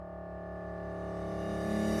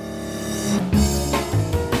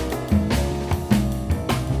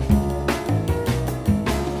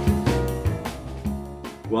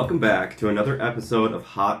Welcome back to another episode of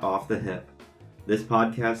Hot Off the Hip. This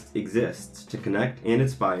podcast exists to connect and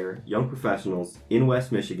inspire young professionals in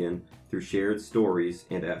West Michigan through shared stories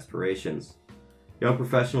and aspirations. Young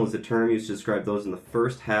professional is a term used to describe those in the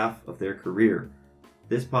first half of their career.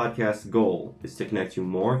 This podcast's goal is to connect you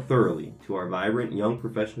more thoroughly to our vibrant young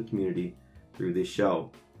professional community through this show.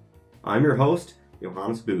 I'm your host,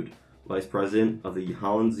 Johannes Boot, Vice President of the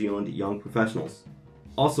Holland Zeeland Young Professionals.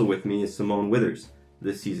 Also with me is Simone Withers,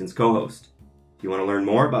 this season's co-host. If you want to learn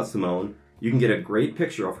more about Simone, you can get a great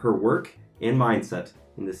picture of her work and mindset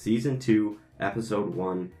in the Season 2, Episode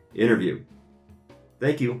 1 interview.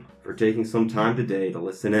 Thank you for taking some time today to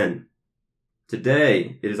listen in.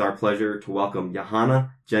 Today, it is our pleasure to welcome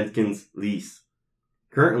Johanna Jenkins-Lees.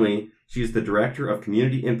 Currently, she is the Director of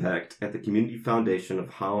Community Impact at the Community Foundation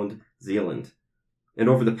of Holland Zeeland. And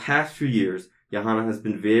over the past few years, Johanna has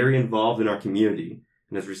been very involved in our community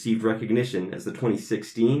and has received recognition as the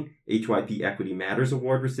 2016 HYP Equity Matters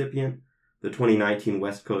Award recipient, the 2019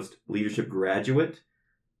 West Coast Leadership Graduate,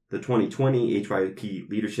 the 2020 HYP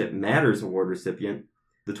Leadership Matters Award recipient,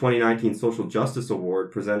 the 2019 Social Justice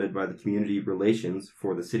Award presented by the Community Relations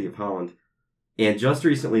for the City of Holland, and just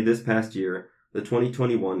recently this past year, the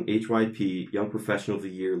 2021 HYP Young Professional of the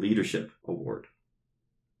Year Leadership Award.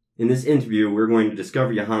 In this interview, we're going to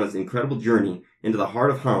discover Johanna's incredible journey into the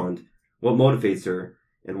heart of Holland, what motivates her,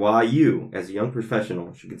 and why you, as a young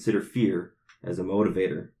professional, should consider fear as a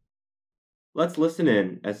motivator. Let's listen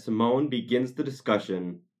in as Simone begins the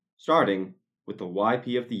discussion, starting with the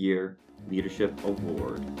YP of the Year Leadership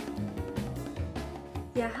Award.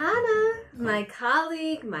 Johanna, my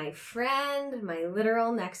colleague, my friend, my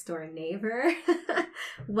literal next-door neighbor,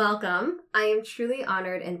 welcome. I am truly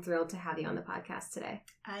honored and thrilled to have you on the podcast today.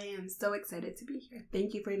 I am so excited to be here.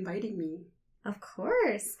 Thank you for inviting me. Of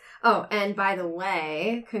course. Oh, and by the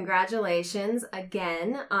way, congratulations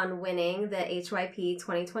again on winning the HYP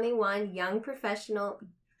 2021 Young Professional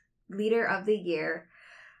Leader of the Year.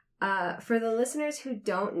 For the listeners who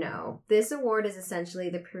don't know, this award is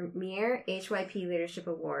essentially the premier HYP Leadership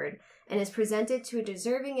Award and is presented to a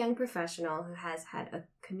deserving young professional who has had a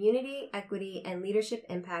community, equity, and leadership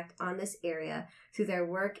impact on this area through their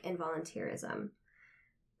work and volunteerism.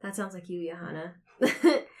 That sounds like you, Johanna.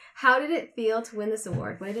 How did it feel to win this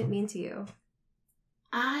award? What did it mean to you?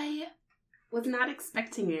 I was not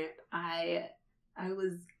expecting it. I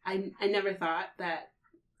never thought that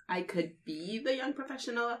I could be the Young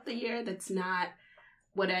Professional of the Year. That's not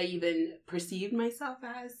what I even perceived myself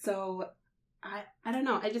as. So I don't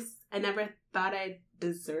know. I never thought I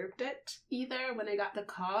deserved it either. When I got the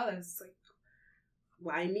call, I was like,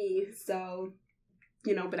 why me? So,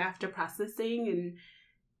 but after processing and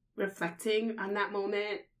reflecting on that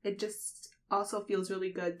moment, it just also feels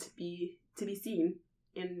really good to be seen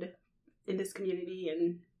in this community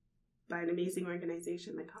and by an amazing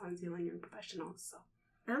organization like Holland Zeeland Young Professionals. So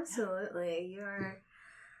absolutely,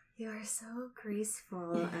 you are so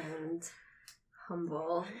graceful and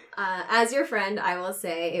humble. As your friend, I will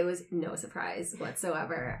say it was no surprise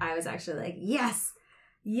whatsoever. I was actually like,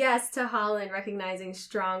 yes to Holland recognizing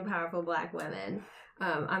strong, powerful Black women.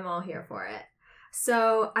 I'm all here for it.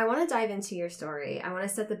 So I want to dive into your story. I want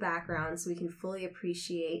to set the background so we can fully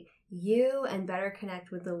appreciate you and better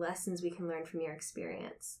connect with the lessons we can learn from your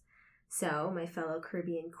experience. So, my fellow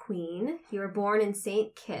Caribbean queen, you were born in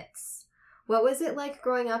St. Kitts. What was it like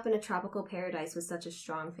growing up in a tropical paradise with such a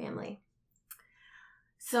strong family?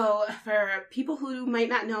 So, for people who might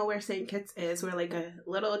not know where St. Kitts is, we're like a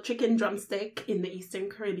little chicken drumstick in the Eastern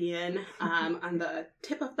Caribbean, on the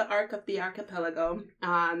tip of the arc of the archipelago.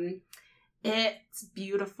 It's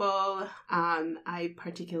beautiful. I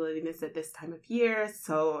particularly miss it this time of year,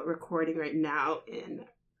 so recording right now in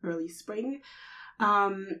early spring.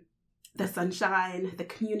 The sunshine, the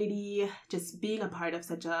community, just being a part of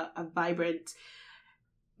such a vibrant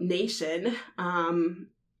nation.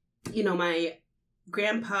 My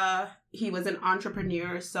grandpa, he was an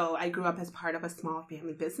entrepreneur, so I grew up as part of a small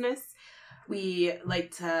family business. We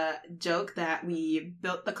like to joke that we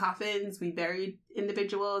built the coffins, we buried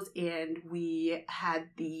individuals, and we had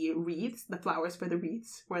the wreaths, the flowers for the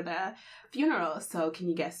wreaths for the funeral. So can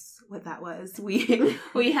you guess what that was? We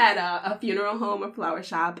had a funeral home, a flower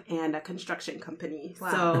shop, and a construction company.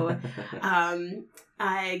 Wow. So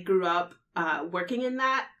I grew up working in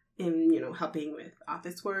that, helping with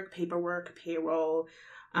office work, paperwork, payroll,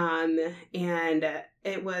 and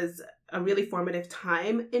it was a really formative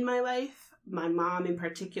time in my life. My mom in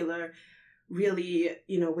particular really,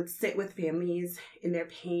 would sit with families in their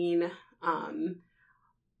pain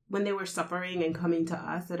when they were suffering and coming to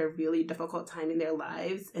us at a really difficult time in their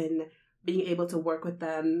lives, and being able to work with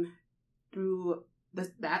them through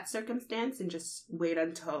that circumstance and just wait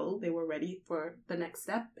until they were ready for the next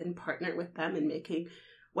step and partner with them in making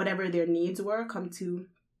whatever their needs were come to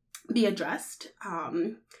be addressed.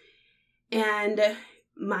 And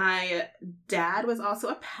my dad was also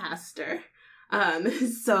a pastor.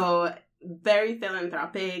 So very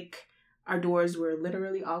philanthropic. Our doors were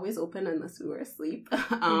literally always open unless we were asleep.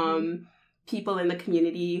 People in the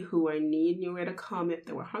community who were in need knew where to come if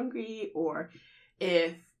they were hungry or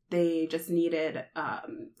if they just needed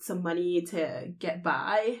some money to get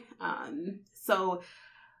by. So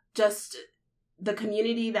just the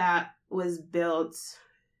community that was built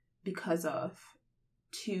because of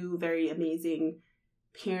two very amazing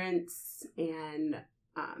parents and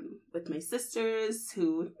with my sisters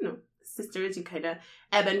who, sisters, you kind of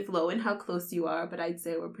ebb and flow in how close you are, but I'd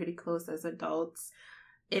say we're pretty close as adults.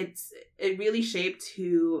 It really shaped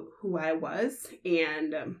who I was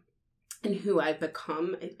and who I've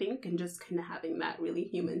become, I think, and just kind of having that really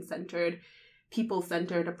human-centered,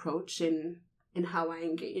 people-centered approach in how I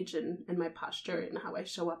engage and my posture and how I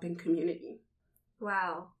show up in community.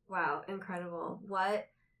 Wow, incredible. What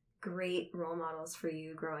great role models for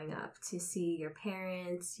you growing up to see your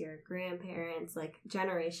parents, your grandparents, like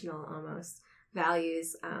generational almost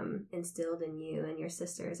values instilled in you and your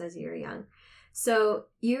sisters as you were young. So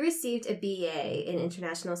you received a BA in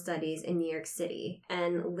International Studies in New York City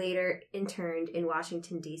and later interned in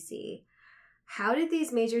Washington, D.C. How did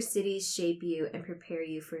these major cities shape you and prepare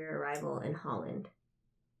you for your arrival in Holland?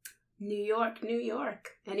 New York.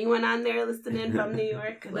 Anyone on there listening from New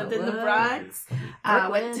York? Lived in the Bronx.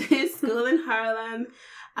 Went to school in Harlem.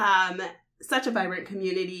 Such a vibrant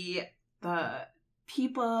community. The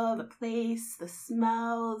people, the place, the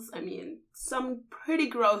smells. I mean, some pretty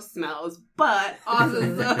gross smells, but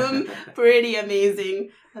also some pretty amazing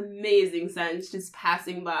scents just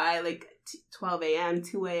passing by, like 12 a.m.,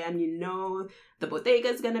 2 a.m., the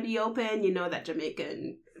bodega's gonna be open, that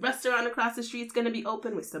Jamaican restaurant across the street's gonna be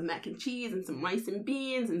open with some mac and cheese and some rice and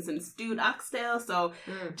beans and some stewed oxtail. So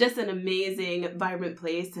just an amazing, vibrant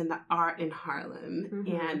place, and the art in Harlem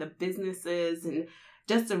and the businesses, and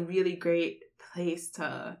just a really great place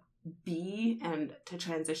to be and to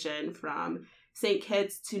transition from St.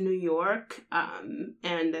 Kitts to New York,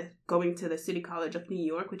 and going to the City College of New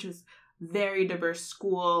York, which was very diverse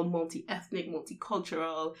school, multi-ethnic,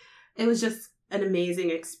 multicultural. It was just an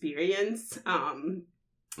amazing experience.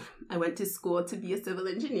 I went to school to be a civil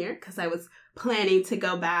engineer because I was planning to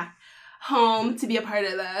go back home to be a part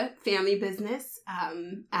of the family business.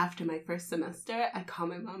 After my first semester, I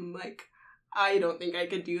called my mom like, I don't think I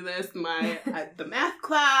could do this. The math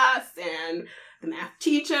class and the math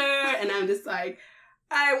teacher, and I'm just like,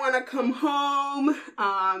 I want to come home.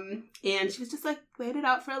 And she was just like, wait it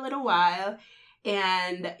out for a little while.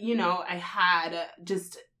 And, I had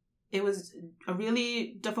it was a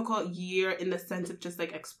really difficult year in the sense of just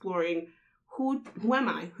like exploring who am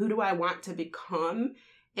I? Who do I want to become?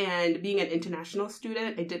 And being an international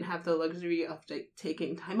student, I didn't have the luxury of like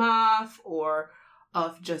taking time off or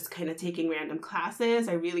of just kind of taking random classes.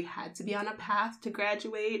 I really had to be on a path to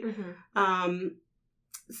graduate.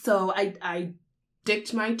 So I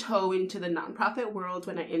dipped my toe into the nonprofit world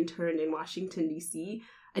when I interned in Washington, D.C.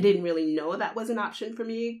 I didn't really know that was an option for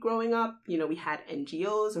me growing up. We had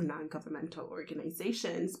NGOs or non-governmental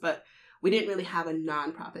organizations, but we didn't really have a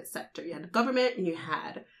nonprofit sector. You had the government and you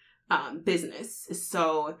had business.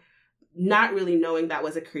 So not really knowing that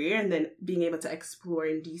was a career, and then being able to explore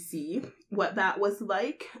in DC what that was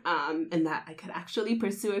like, and that I could actually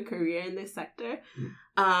pursue a career in this sector.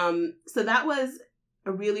 So that was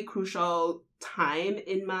a really crucial time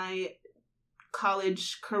in my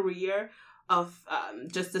college career of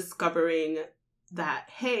just discovering that,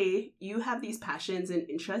 hey, you have these passions and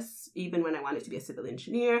interests. Even when I wanted to be a civil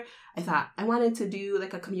engineer, I thought I wanted to do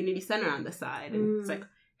like a community center on the side. And it's like,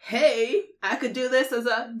 hey, I could do this as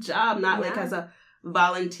a job, not like as a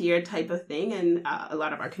volunteer type of thing. And a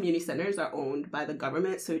lot of our community centers are owned by the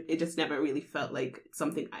government, so it just never really felt like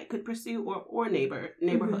something I could pursue, or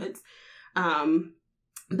neighborhoods.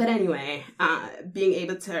 But anyway, being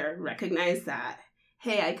able to recognize that,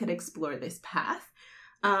 hey, I could explore this path.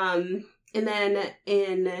 And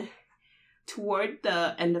then toward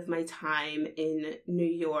the end of my time in New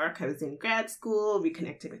York, I was in grad school,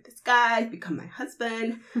 reconnected with this guy, become my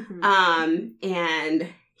husband. And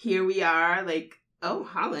here we are, like, oh,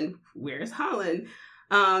 Holland, where's Holland?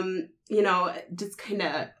 Just kind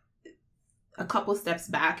of a couple steps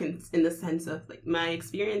back in the sense of like my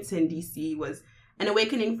experience in DC was an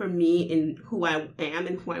awakening for me in who I am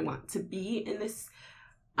and who I want to be in this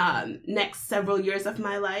next several years of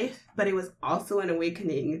my life, but it was also an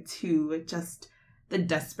awakening to just the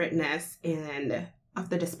desperateness and of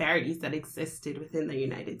the disparities that existed within the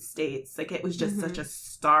United States. Like, it was just Mm-hmm. such a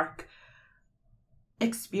stark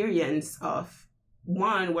experience of,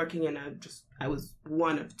 one, working in I was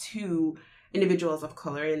one of two individuals of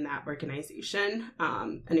color in that organization,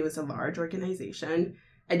 and it was a large organization.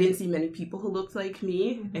 I didn't see many people who looked like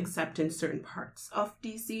me, Mhm. except in certain parts of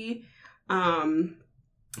DC, and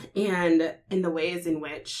in the ways in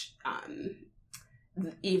which,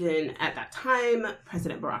 even at that time,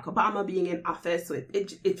 President Barack Obama being in office, so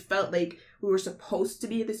it felt like we were supposed to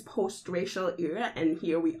be this post-racial era, and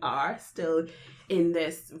here we are still in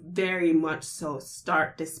this very much so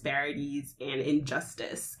stark disparities and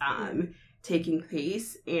injustice taking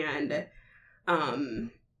place. And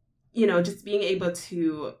just being able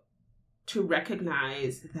to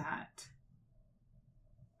recognize that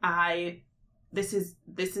this is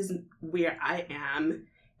where I am,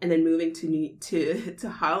 and then moving to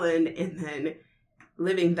Holland, and then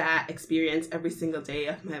living that experience every single day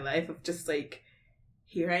of my life, of just like,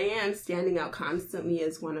 here I am standing out constantly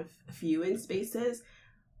as one of a few in spaces.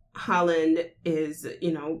 Holland is,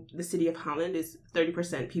 the city of Holland is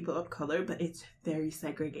 30% people of color, but it's very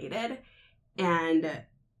segregated. And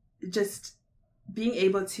just being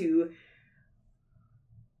able to,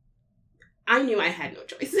 I knew I had no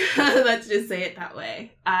choice. Let's just say it that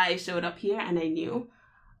way. I showed up here and I knew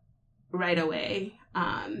right away.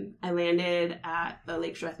 I landed at the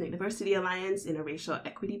Lakeshore Ethnic Diversity Alliance in a racial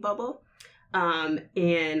equity bubble.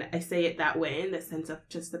 And I say it that way in the sense of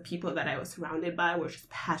just the people that I was surrounded by were just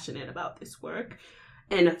passionate about this work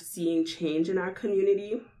and of seeing change in our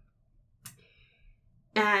community.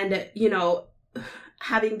 And,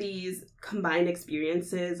 having these combined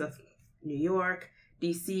experiences of New York,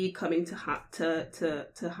 DC, coming to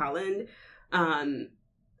Holland,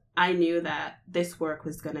 I knew that this work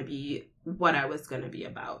was going to be what I was going to be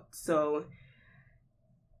about. So,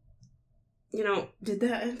 did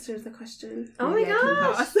that answer the question? Oh Maybe my I can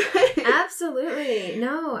pause. Absolutely.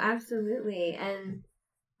 No, absolutely. And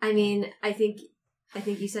I mean, I think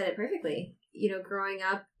you said it perfectly. Growing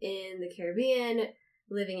up in the Caribbean,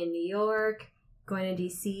 living in New York, going to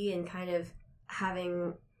DC, and kind of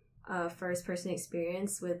having a first person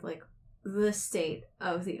experience with like the state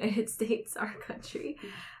of the United States, our country.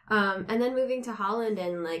 And then moving to Holland,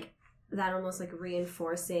 and like that almost like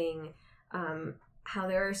reinforcing how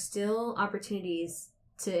there are still opportunities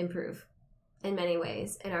to improve in many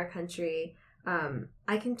ways in our country.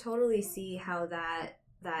 I can totally see how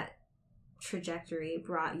that trajectory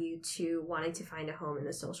brought you to wanting to find a home in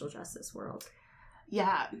the social justice world.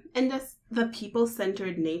 Yeah, and the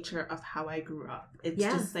people-centered nature of how I grew up. It's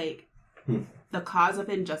just like the cause of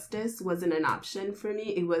injustice wasn't an option for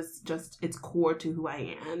me. It was just, it's core to who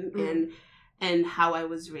I am and how I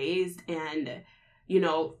was raised. And,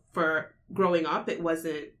 for growing up, it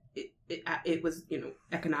wasn't, it was,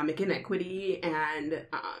 economic inequity and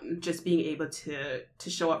just being able to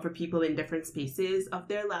show up for people in different spaces of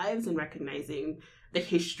their lives and recognizing the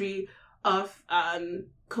history of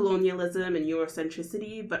colonialism and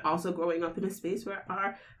Eurocentricity, but also growing up in a space where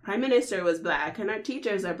our prime minister was Black and our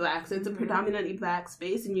teachers are Black. So it's a predominantly Black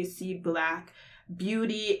space, and you see Black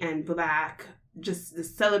beauty and Black, just the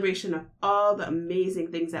celebration of all the amazing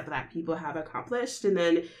things that Black people have accomplished. And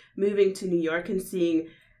then moving to New York and seeing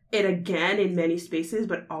it again in many spaces,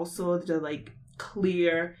 but also the like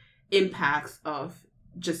clear impacts of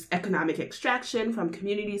just economic extraction from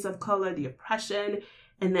communities of color, the oppression,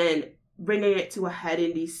 and then bringing it to a head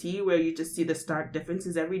in DC, where you just see the stark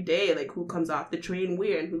differences every day, like who comes off the train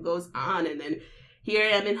where and who goes on. And then here I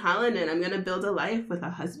am in Holland, and I'm going to build a life with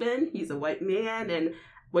a husband. He's a white man, and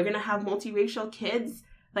we're going to have multiracial kids.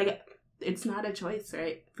 Like, it's not a choice,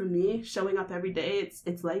 right? For me, showing up every day,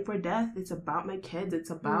 it's life or death. It's about my kids.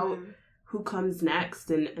 It's about who comes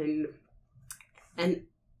next, and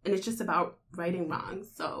it's just about righting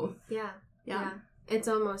wrongs. So yeah. It's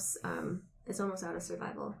almost out of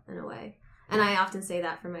survival in a way. And I often say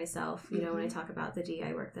that for myself, when I talk about the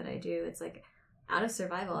DI work that I do. It's like, out of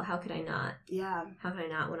survival, how could I not? Yeah. How could I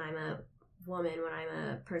not when I'm a woman, when I'm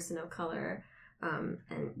a person of color? And,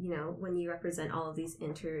 when you represent all of these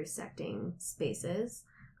intersecting spaces,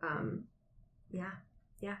 I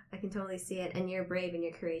can totally see it. And you're brave and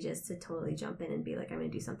you're courageous to totally jump in and be like, I'm going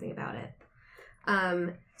to do something about it.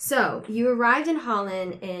 So you arrived in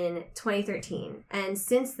Holland in 2013. And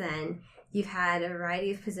since then, you've had a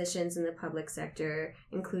variety of positions in the public sector,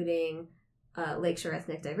 including Lakeshore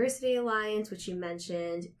Ethnic Diversity Alliance, which you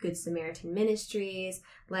mentioned, Good Samaritan Ministries,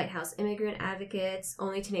 Lighthouse Immigrant Advocates,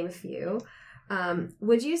 only to name a few.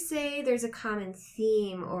 Would you say there's a common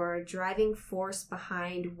theme or a driving force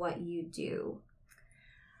behind what you do?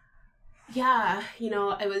 Yeah,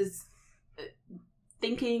 I was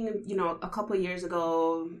thinking, a couple of years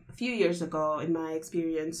ago, a few years ago, in my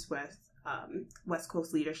experience with West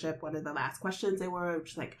Coast leadership, one of the last questions they were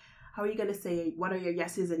just like, how are you going to say, what are your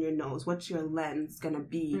yeses and your nos? What's your lens going to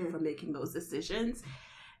be for making those decisions?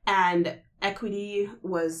 And equity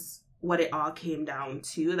was what it all came down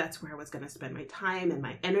to. That's where I was going to spend my time and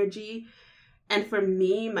my energy. And for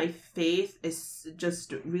me, my faith is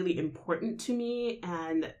just really important to me.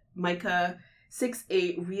 And Micah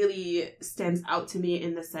 6:8 really stands out to me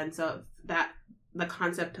in the sense of that the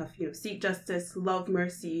concept of, seek justice, love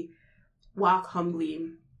mercy, walk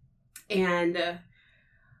humbly. And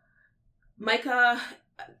Micah,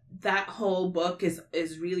 that whole book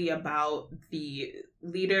is really about the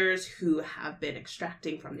leaders who have been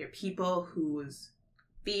extracting from their people, whose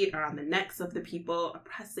feet are on the necks of the people,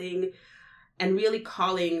 oppressing, and really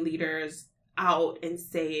calling leaders out and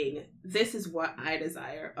saying, this is what I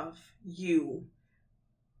desire of you.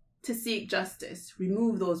 To seek justice,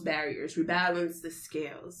 remove those barriers, rebalance the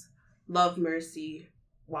scales, love mercy,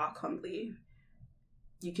 walk humbly.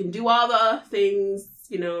 You can do all the things,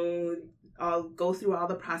 I'll go through all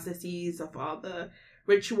the processes of all the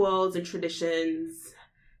rituals and traditions,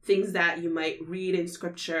 things that you might read in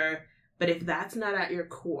scripture. But if that's not at your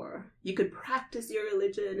core, you could practice your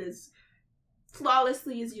religion as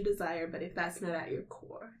flawlessly as you desire, but if that's not at your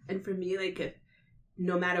core. And for me, if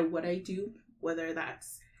no matter what I do, whether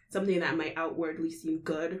that's something that might outwardly seem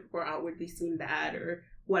good or outwardly seem bad or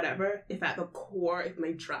whatever, if at the core, if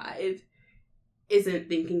my drive isn't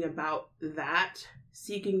thinking about that,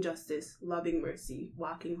 seeking justice, loving mercy,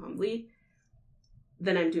 walking humbly,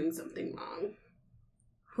 then I'm doing something wrong.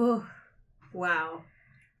 Whew. Wow.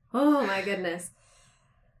 Oh my goodness.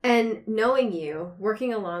 And knowing you,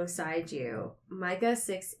 working alongside you, Micah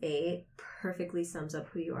 6:8 perfectly sums up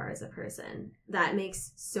who you are as a person. That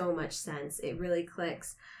makes so much sense. It really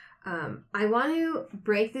clicks. I want to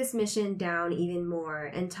break this mission down even more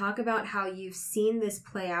and talk about how you've seen this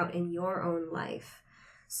play out in your own life.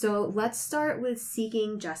 So let's start with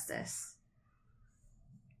seeking justice.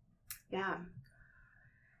 Yeah.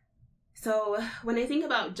 So when I think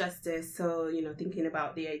about justice, thinking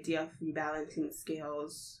about the idea of rebalancing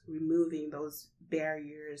scales, removing those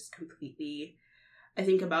barriers completely, I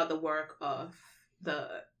think about the work of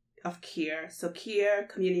CARE. So CARE,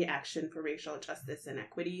 Community Action for Racial Justice and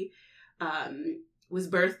Equity, was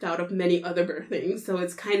birthed out of many other birthings. So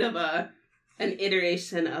it's kind of an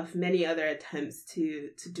iteration of many other attempts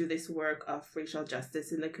to do this work of racial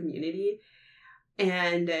justice in the community.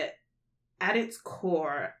 And at its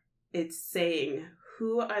core, it's saying,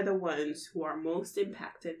 who are the ones who are most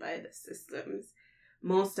impacted by the systems,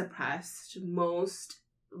 most oppressed, most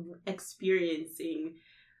experiencing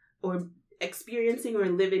or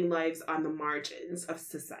living lives on the margins of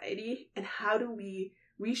society? And how do we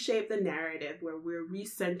reshape the narrative where we're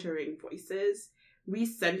recentering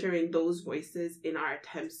those voices in our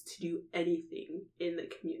attempts to do anything in the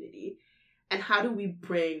community? And how do we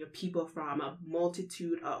bring people from a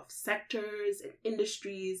multitude of sectors and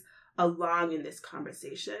industries along in this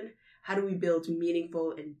conversation? How do we build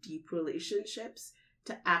meaningful and deep relationships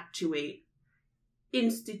to actuate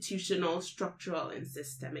institutional, structural, and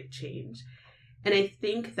systemic change? And I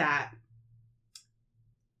think that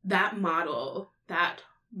model, that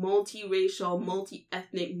multiracial,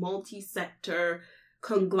 multi-ethnic, multi-sector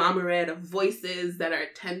conglomerate of voices that are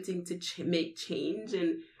attempting to make change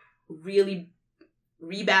and really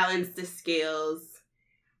rebalance the scales,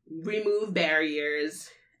 remove barriers,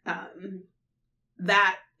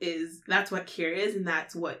 that's what CARE is, and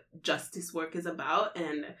that's what justice work is about.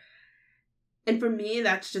 And for me,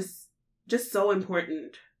 that's just so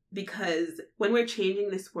important, because when we're changing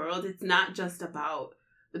this world, it's not just about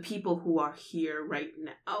the people who are here right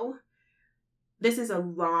now. This is a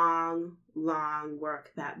long, long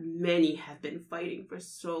work that many have been fighting for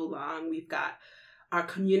so long. We've got our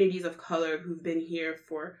communities of color who've been here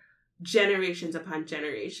for generations upon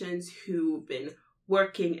generations, who've been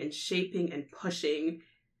working and shaping and pushing,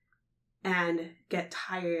 and get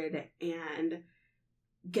tired and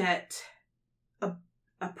get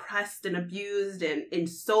oppressed and abused and in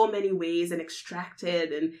so many ways and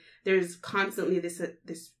extracted. And there's constantly this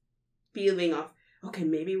feeling of, okay,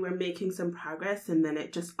 maybe we're making some progress, and then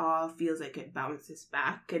it just all feels like it bounces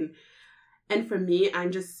back. And for me,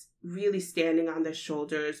 I'm just really standing on the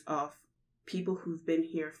shoulders of people who've been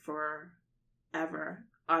here forever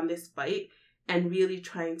on this fight, and really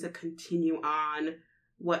trying to continue on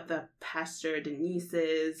what the Pastor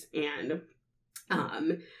Denise's and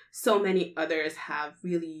so many others have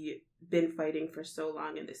really been fighting for so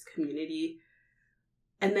long in this community.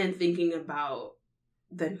 And then thinking about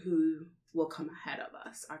then who will come ahead of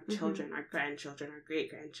us, our children, our grandchildren, our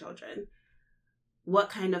great-grandchildren. What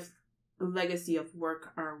kind of legacy of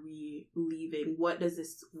work are we leaving? What does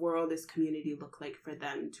this world, this community look like for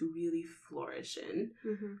them to really flourish in?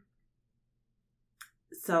 Mm-hmm.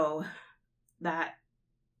 So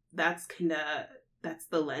that's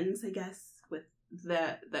the lens, I guess, with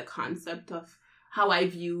the concept of how I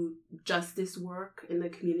view justice work in the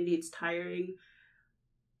community. It's tiring.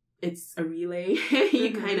 It's a relay.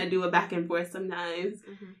 You kind of do a back and forth sometimes.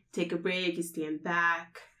 Take a break, you stand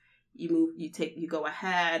back, you move, you go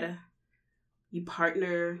ahead, you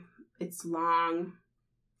partner. It's long.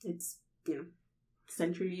 It's,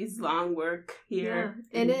 centuries long work here.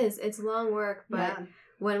 Yeah, it is. It's long work, but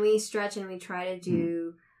when we stretch and we try to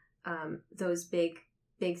do those big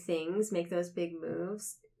things, make those big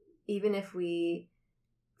moves, even if we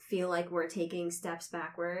feel like we're taking steps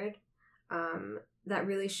backward, that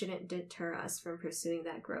really shouldn't deter us from pursuing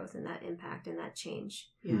that growth and that impact and that change.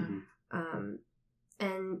 Yeah.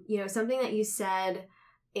 And, something that you said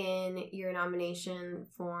in your nomination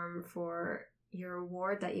form for your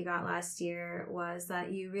award that you got last year was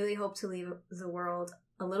that you really hope to leave the world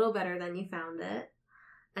a little better than you found it.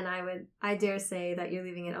 And I dare say that you're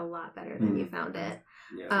leaving it a lot better than you found it.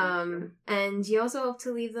 Yeah, and you also hope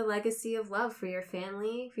to leave the legacy of love for your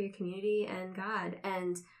family, for your community, and God.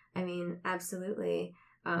 And I mean, absolutely.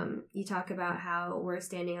 You talk about how we're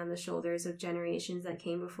standing on the shoulders of generations that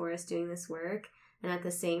came before us doing this work. And at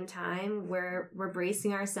the same time, we're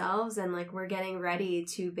bracing ourselves and we're getting ready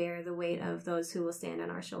to bear the weight of those who will stand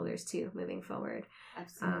on our shoulders too, moving forward.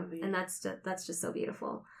 Absolutely. And that's just so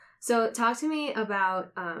beautiful. So talk to me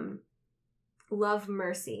about love,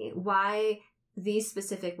 mercy. Why these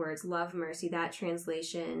specific words, love, mercy, that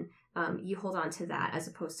translation, you hold on to that as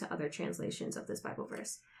opposed to other translations of this Bible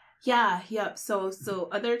verse? Yeah. So some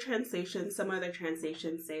other translations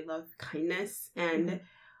say love, kindness. And,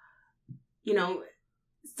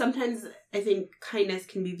 sometimes I think kindness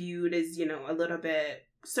can be viewed as, a little bit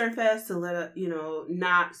surface, a little,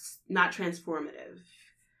 not transformative.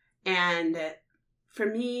 And for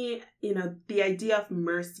me, the idea of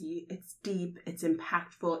mercy, it's deep, it's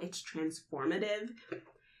impactful, it's transformative.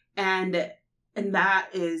 And that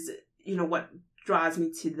is, what draws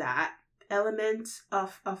me to that element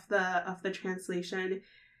of the translation.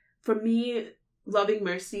 For me, loving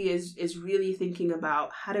mercy is really thinking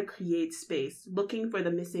about how to create space, looking for the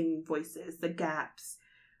missing voices, the gaps.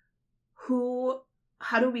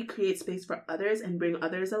 How do we create space for others and bring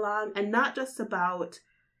others along? And not just about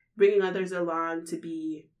bringing others along to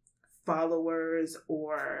be followers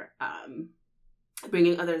or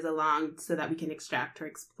bringing others along so that we can extract or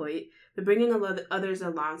exploit, but bringing others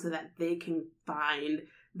along so that they can find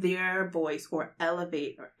their voice or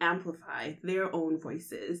elevate or amplify their own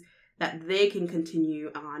voices, that they can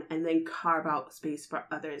continue on and then carve out space for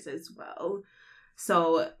others as well.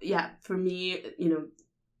 So yeah, for me,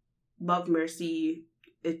 love, mercy,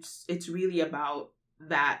 it's really about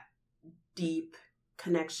that deep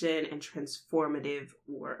connection and transformative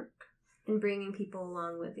work. And bringing people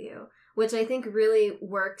along with you, which I think really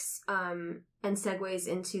works and segues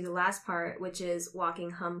into the last part, which is walking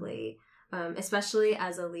humbly, especially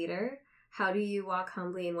as a leader. How do you walk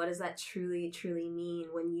humbly, and what does that truly, truly mean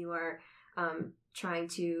when you are trying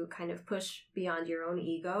to kind of push beyond your own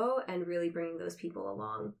ego and really bring those people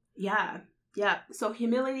along? Yeah. So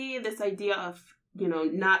humility, this idea of,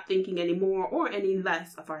 not thinking any more or any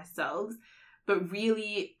less of ourselves, but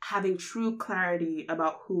really having true clarity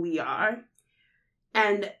about who we are.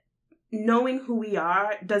 And knowing who we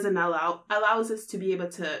are allows us to be able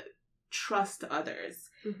to trust others.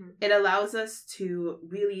 Mm-hmm. It allows us to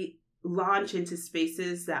really launch into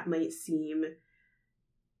spaces that might seem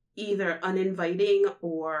either uninviting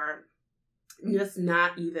or just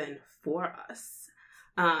not even for us.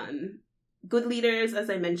 Good leaders, as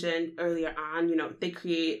I mentioned earlier on, they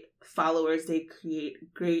create followers, they create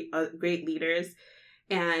great leaders.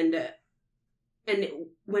 And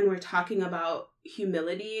when we're talking about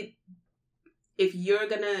humility, if you're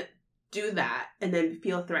gonna do that and then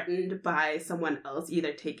feel threatened by someone else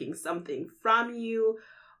either taking something from you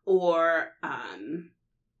or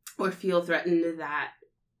feel threatened that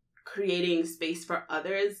creating space for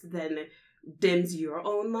others then dims your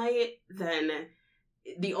own light, then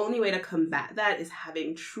the only way to combat that is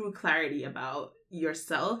having true clarity about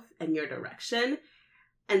yourself and your direction,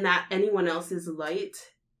 and that anyone else's light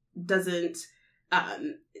doesn't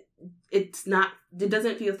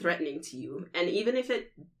feel threatening to you. And even if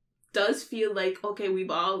it does feel like, okay,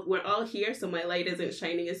 we're all here, so my light isn't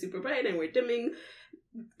shining as super bright and we're dimming,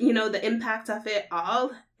 the impact of it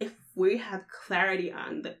all, if we have clarity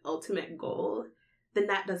on the ultimate goal, then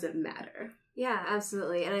that doesn't matter. Yeah,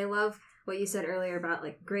 absolutely. And I love what you said earlier about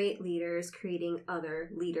like great leaders creating other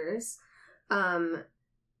leaders.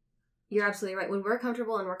 You're absolutely right. When we're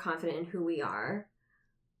comfortable and we're confident in who we are,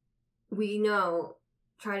 we know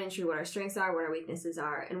tried and true what our strengths are, what our weaknesses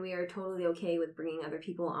are, and we are totally okay with bringing other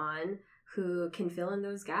people on who can fill in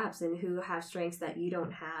those gaps and who have strengths that you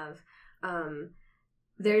don't have.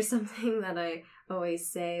 There's something that I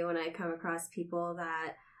always say when I come across people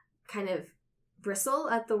that kind of bristle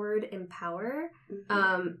at the word empower.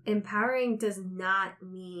 Empowering does not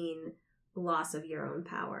mean loss of your own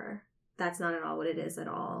power. That's not at all what it is at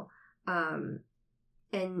all. And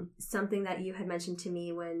something that you had mentioned to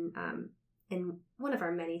me when in one of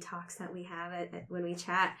our many talks that we have when we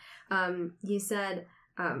chat, you said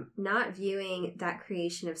not viewing that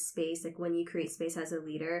creation of space, like when you create space as a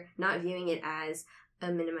leader, not viewing it as a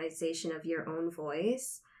minimization of your own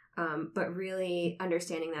voice, but really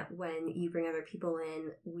understanding that when you bring other people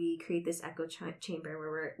in, we create this echo chamber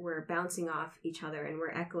where we're bouncing off each other and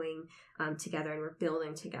we're echoing together and we're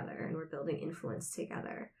building together and we're building influence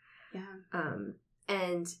together. Yeah.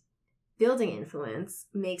 And building influence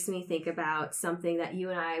makes me think about something that you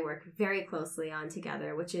and I work very closely on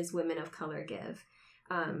together, which is Women of Color Give.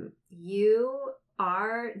 You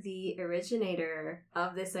are the originator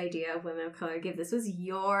of this idea of Women of Color Give. This was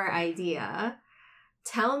your idea.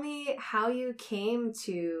 Tell me how you came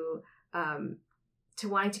to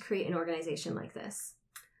wanting to create an organization like this.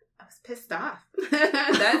 I was pissed off.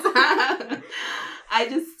 That's how I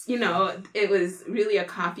just, it was really a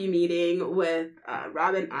coffee meeting with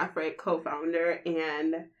Robin Offright, co-founder,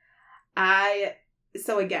 and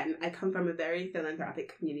so again, I come from a very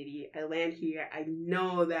philanthropic community. I land here. I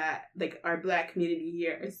know that like our Black community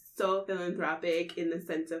here is so philanthropic in the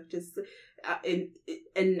sense of just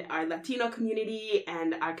in our Latino community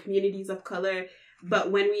and our communities of color.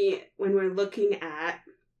 But when we're looking at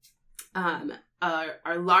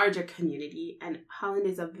our larger community, and Holland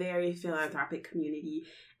is a very philanthropic community,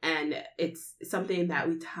 and it's something that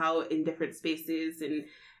we tout in different spaces and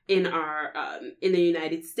in the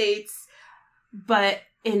United States. But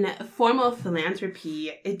in formal philanthropy,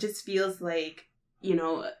 it just feels like,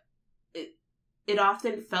 it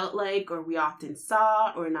often felt like, or we often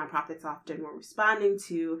saw, or nonprofits often were responding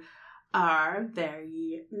to, our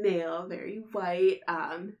very male, very white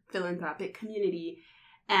philanthropic community.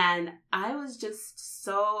 And I was just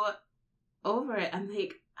so over it. I'm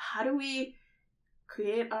like, how do we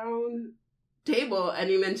create our own table? And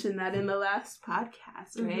you mentioned that in the last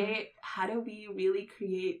podcast, right? Mm-hmm. How do we really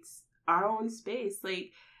create our own space?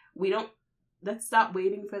 Like, let's stop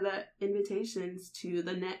waiting for the invitations to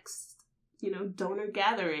the next, donor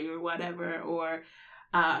gathering or whatever, or,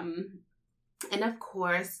 and of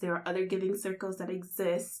course, there are other giving circles that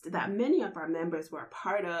exist that many of our members were a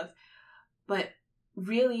part of, but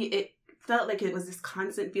really it felt like it was this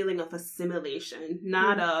constant feeling of assimilation,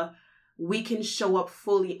 not we can show up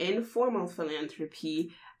fully in formal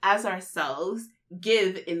philanthropy as ourselves,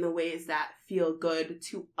 give in the ways that feel good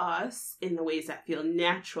to us, in the ways that feel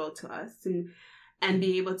natural to us, and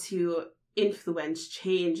be able to influence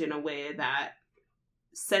change in a way that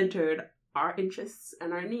centered our interests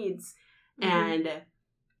and our needs. Mm-hmm. And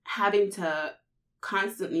having to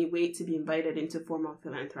constantly wait to be invited into formal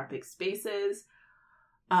philanthropic spaces,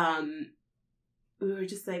 we were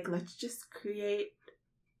just like, let's just create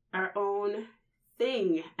our own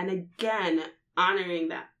thing. And again, honoring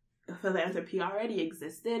that philanthropy already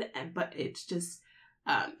existed, but it's just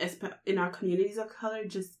in our communities of color,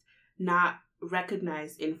 just not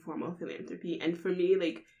recognized in formal philanthropy. And for me,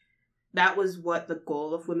 like, that was what the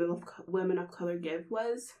goal of Women of Color Give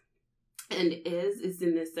was, and is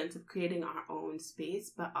in this sense of creating our own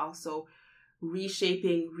space, but also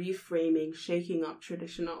reshaping, reframing, shaking up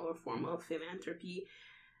traditional or formal philanthropy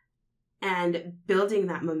and building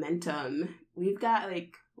that momentum. We've got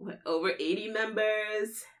over 80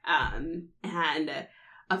 members, and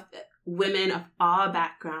of women of all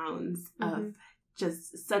backgrounds, mm-hmm. of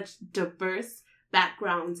just such diverse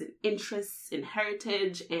backgrounds and interests and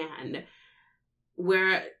heritage, and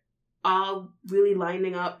we're all really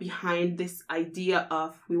lining up behind this idea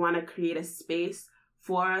of we want to create a space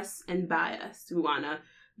for us and by us. We want to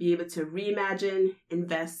be able to reimagine,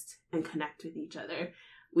 invest, and connect with each other.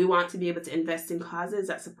 We want to be able to invest in causes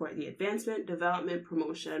that support the advancement, development,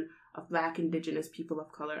 promotion of Black, Indigenous people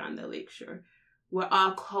of color on the Lakeshore. We're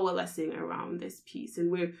all coalescing around this piece, and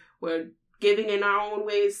we're giving in our own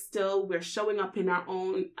ways still. We're showing up in our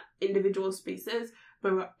own individual spaces,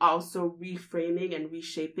 but we're also reframing and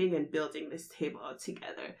reshaping and building this table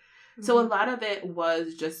together. Mm-hmm. So a lot of it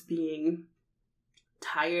was just being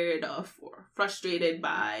tired of or frustrated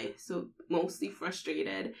by, so mostly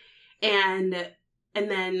frustrated. And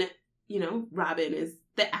then, you know, Robin is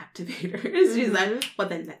the activator. She's like, well,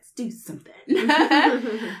 then let's do something.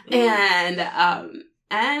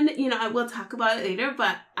 And you know, we'll talk about it later,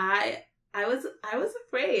 but I was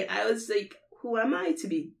afraid. I was like, who am I to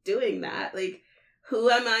be doing that? Like, who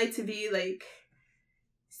am I to be like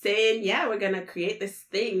saying, yeah, we're gonna create this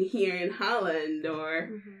thing here in Holland, or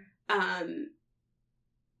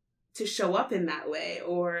to show up in that way,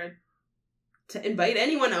 or to invite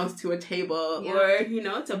anyone else to a table, or, you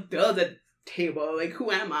know, to build a table. Like, who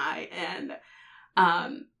am I? And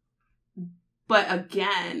but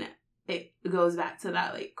again, it goes back to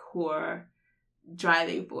that like core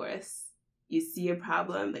driving force. You see a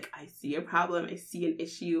problem, like I see a problem, I see an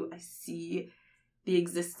issue, I see the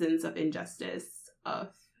existence of injustice,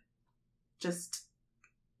 of just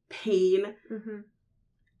pain.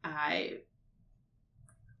 I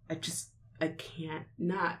can't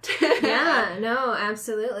not. Yeah, no,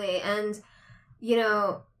 absolutely. And, you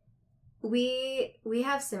know, we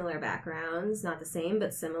have similar backgrounds, not the same,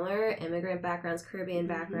 but similar immigrant backgrounds, Caribbean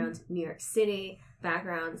backgrounds, New York City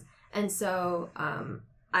backgrounds. And so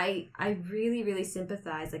I really, really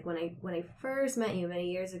sympathize. Like when I first met you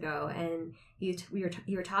many years ago, and you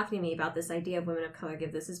were talking to me about this idea of Women of Color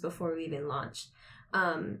Give. This is before we even launched.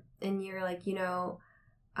 And you're like, you know,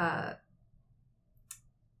 I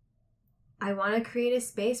want to create a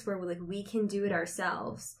space where we can do it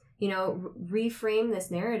ourselves. You know, reframe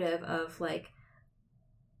this narrative of like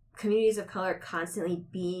communities of color constantly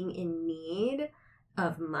being in need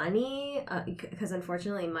of money, because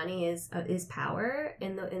unfortunately money is power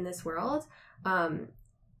in this world.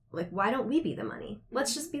 Like, why don't we be the money?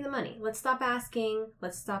 Let's just be the money. Let's stop asking.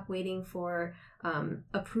 Let's stop waiting for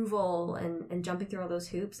approval and jumping through all those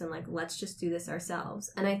hoops, and like, let's just do this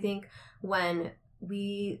ourselves. And I think when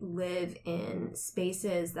we live in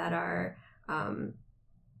spaces that are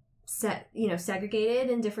segregated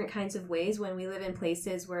in different kinds of ways, when we live in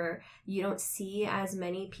places where you don't see as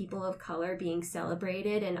many people of color being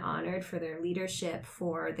celebrated and honored for their leadership,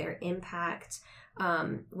 for their impact,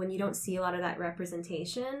 when you don't see a lot of that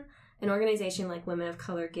representation, an organization like Women of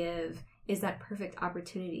Color Give is that perfect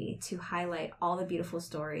opportunity to highlight all the beautiful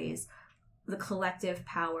stories, the collective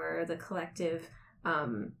power, the collective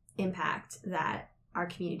impact that our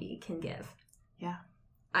community can give. Yeah.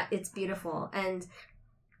 It's beautiful. And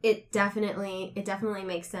it definitely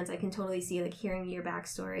makes sense. I can totally see, like, hearing your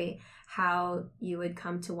backstory, how you would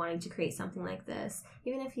come to wanting to create something like this,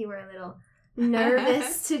 even if you were a little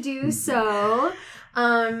nervous to do so.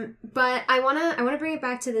 But I wanna bring it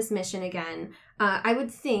back to this mission again. I would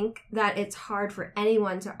think that it's hard for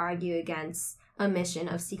anyone to argue against a mission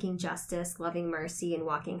of seeking justice, loving mercy, and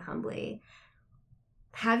walking humbly.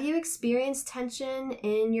 Have you experienced tension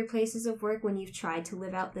in your places of work when you've tried to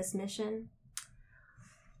live out this mission?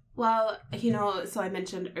 Well, you know, so I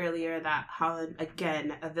mentioned earlier that Holland,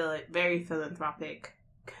 again, a very philanthropic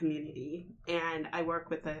community. And I work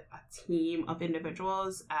with a team of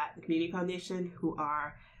individuals at the Community Foundation who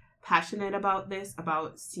are passionate about this,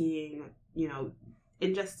 about seeing, you know,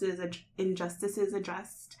 injustices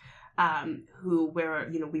addressed,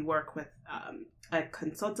 we work with a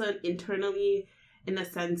consultant internally in the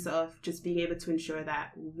sense of just being able to ensure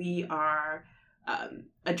that we are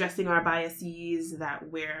addressing our biases,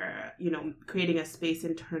 that we're, you know, creating a space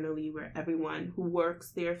internally where everyone who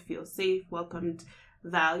works there feels safe, welcomed,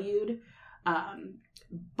 valued,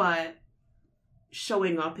 but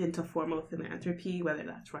showing up into formal philanthropy, whether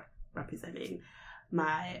that's representing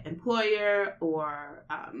my employer or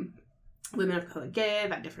Women of Color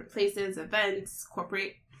Give at different places, events,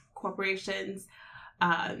 corporations,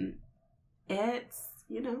 it's,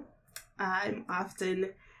 you know, I'm often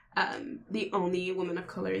the only woman of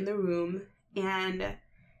color in the room, and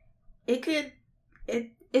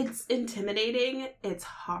it's intimidating. It's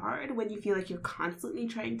hard when you feel like you're constantly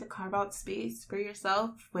trying to carve out space for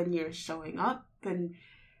yourself when you're showing up and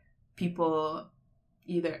people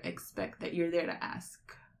either expect that you're there to ask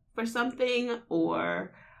for something,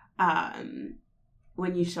 or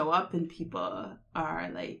when you show up and people are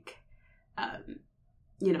like,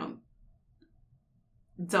 you know,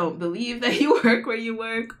 don't believe that you work where you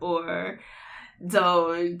work, or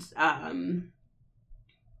don't,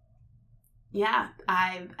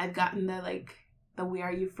 I've gotten the where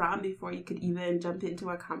are you from before you could even jump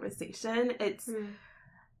into a conversation. It's,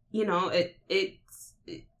 you know, it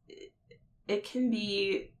can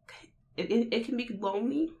be, it can be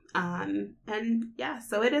lonely. And yeah,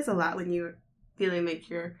 so it is a lot when you're feeling like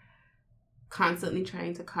you're constantly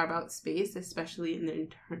trying to carve out space, especially in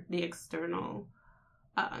the external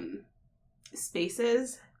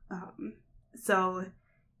spaces. So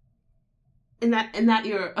in that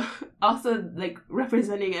you're also like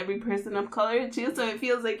representing every person of color too. So it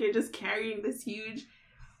feels like you're just carrying this huge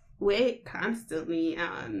weight constantly.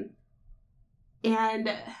 And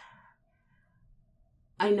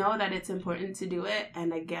I know that it's important to do it.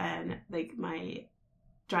 And again, like my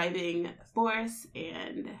driving force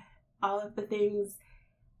and all of the things,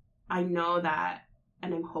 I know that,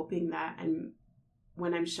 and I'm hoping that, and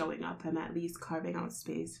when I'm showing up, I'm at least carving out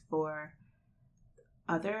space for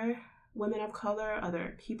other women of color,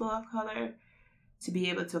 other people of color, to be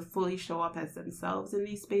able to fully show up as themselves in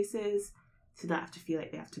these spaces, to not have to feel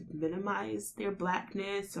like they have to minimize their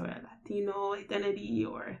Blackness or Latino identity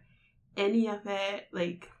or any of it.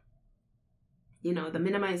 Like, you know, the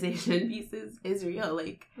minimization piece is real.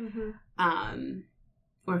 Like,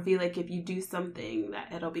 or feel like if you do something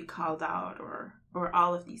that it'll be called out, or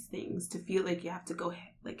all of these things, to feel like you have to go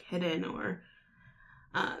like hidden, or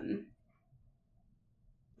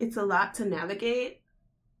it's a lot to navigate,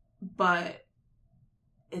 but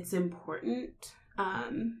it's important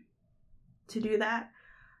to do that.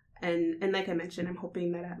 And like I mentioned, I'm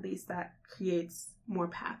hoping that at least that creates more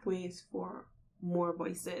pathways for more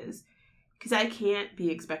voices. Because I can't be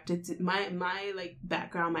expected to, my like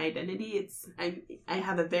background, my identity, I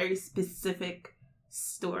have a very specific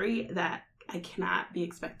story that I cannot be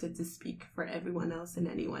expected to speak for everyone else and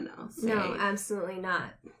anyone else. No, absolutely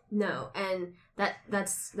not. No, and that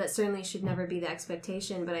certainly should never be the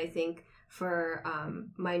expectation. But I think for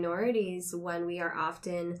minorities, when we are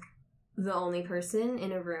often the only person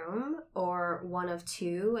in a room or one of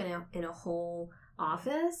two in a whole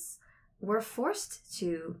office, we're forced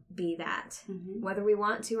to be that, whether we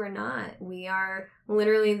want to or not. We are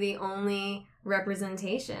literally the only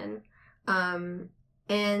representation.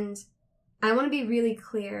 And I want to be really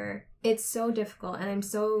clear. It's so difficult, and I'm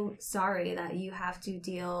so sorry that you have to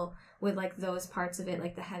deal with like those parts of it,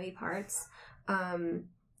 like the heavy parts. And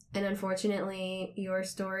unfortunately, your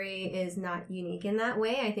story is not unique in that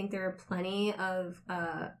way. I think there are plenty of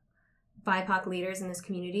BIPOC leaders in this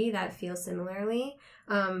community that feel similarly.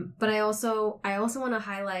 But I also want to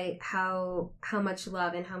highlight how much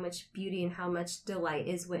love and how much beauty and how much delight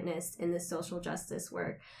is witnessed in the social justice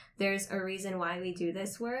work. There's a reason why we do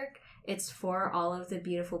this work. It's for all of the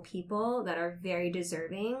beautiful people that are very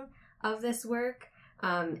deserving of this work.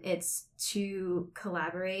 It's to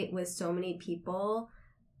collaborate with so many people,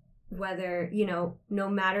 whether, you know, no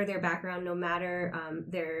matter their background, no matter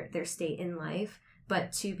their state in life,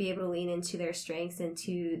 but to be able to lean into their strengths and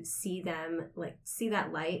to see them, like, see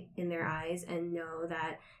that light in their eyes and know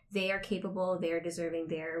that they are capable, they're deserving,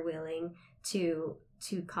 they're willing to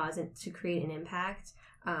cause and to create an impact.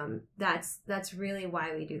 That's really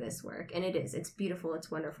why we do this work. And it's beautiful, it's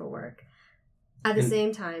wonderful work. At the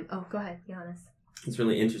same time, go ahead, Giannis. It's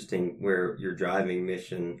really interesting where your driving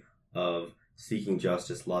mission of seeking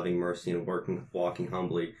justice, loving mercy, and walking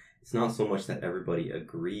humbly, it's not so much that everybody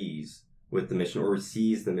agrees with the mission or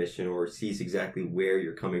sees the mission or sees exactly where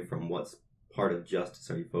you're coming from, what's part of justice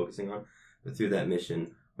are you focusing on, but through that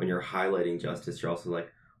mission, when you're highlighting justice, you're also like,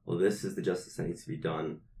 well, this is the justice that needs to be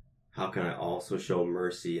done. How can I also show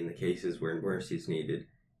mercy in the cases where mercy is needed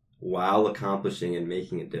while accomplishing and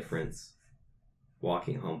making a difference,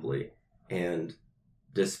 walking humbly? And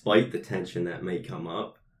despite the tension that may come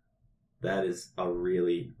up, that is a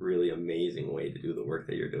really, really amazing way to do the work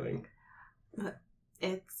that you're doing.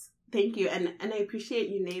 Thank you, and I appreciate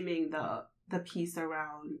you naming the piece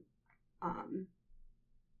around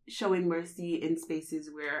showing mercy in spaces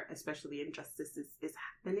where especially injustice is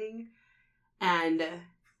happening, and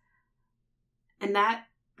that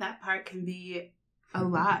part can be a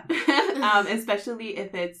lot, especially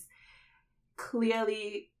if it's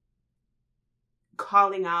clearly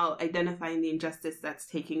calling out, identifying the injustice that's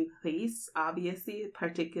taking place, obviously,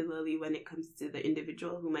 particularly when it comes to the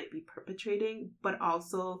individual who might be perpetrating, but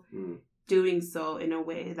also doing so in a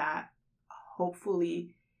way that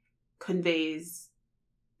hopefully conveys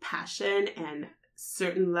passion and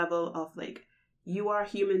certain level of like, you are a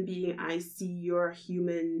human being, I see your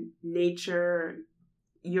human nature,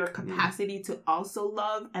 your capacity to also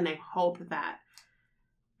love, and I hope that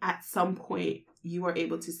at some point you are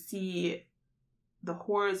able to see the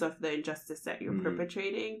horrors of the injustice that you're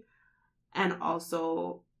perpetrating, and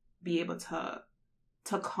also be able to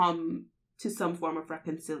come to some form of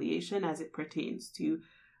reconciliation as it pertains to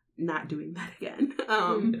not doing that again.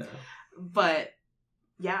 But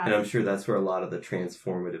yeah, and I'm sure that's where a lot of the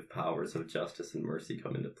transformative powers of justice and mercy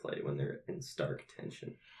come into play, when they're in stark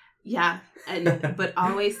tension. Yeah, and but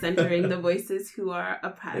always centering the voices who are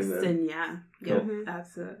oppressed. Amen. And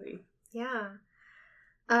absolutely. Yeah.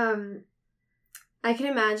 I can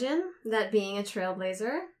imagine that being a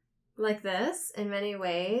trailblazer like this, in many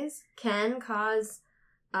ways, can cause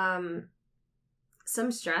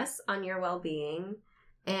some stress on your well-being.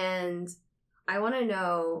 And I want to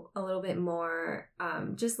know a little bit more,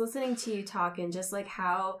 just listening to you talk, and just like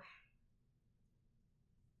how,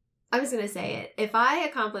 I'm just going to say it. If I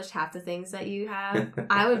accomplished half the things that you have,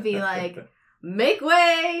 I would be like, make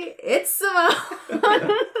way, it's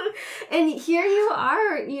Simone. And here you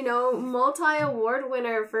are, you know, multi-award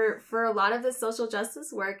winner for a lot of the social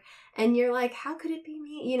justice work. And you're like, how could it be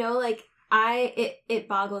me? You know, like it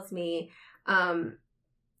boggles me. And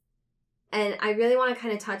I really want to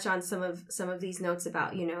kind of touch on some of these notes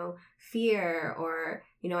about, you know, fear, or,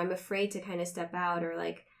 you know, I'm afraid to kind of step out, or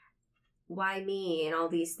like, why me, and all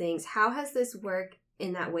these things. How has this work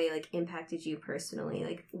in that way, like, impacted you personally?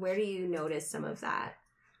 Like, where do you notice some of that?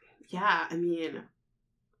 Yeah, I mean,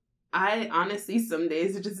 I honestly some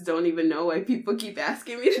days just don't even know why people keep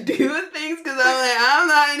asking me to do things, because I'm like, I'm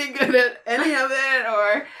not any good at any of it,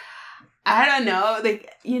 or I don't know,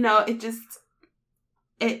 like, you know, it just,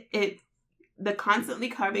 it the constantly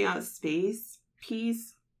carving out space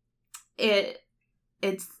piece,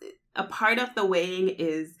 it's a part of the weighing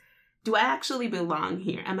is, do I actually belong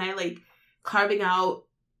here? Am I like carving out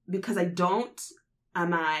because I don't?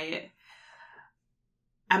 Am I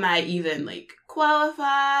even like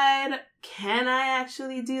qualified? Can I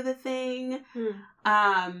actually do the thing?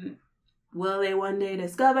 Will they one day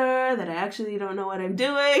discover that I actually don't know what I'm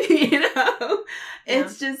doing? You know,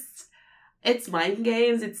 it's just, it's mind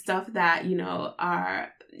games. It's stuff that, you know, are,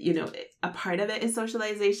 you know, a part of it is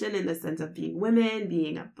socialization, in the sense of being women,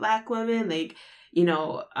 being a Black woman, like, you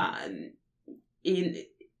know, in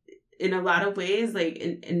a lot of ways, like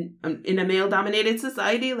in a male-dominated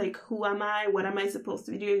society, like, who am I? What am I supposed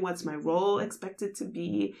to be doing? What's my role expected to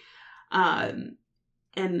be? And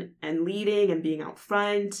leading and being out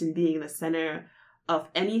front and being the center of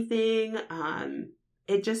anything.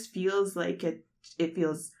 It just feels like it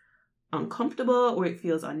feels uncomfortable, or it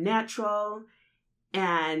feels unnatural.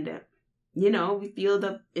 And, you know, we feel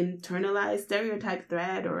the internalized stereotype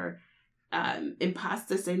thread, or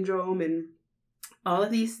imposter syndrome, and all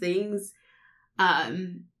of these things.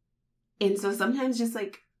 And so sometimes just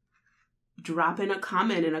like dropping a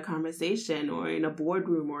comment in a conversation, or in a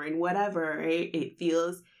boardroom, or in whatever, right? It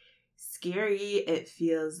feels scary. It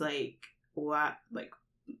feels like, what, like,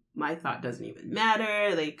 my thought doesn't even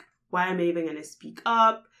matter. Like, why am I even going to speak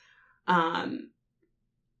up?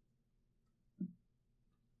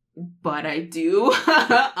 But I do.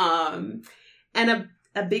 And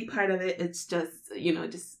a big part of it, it's just, you know,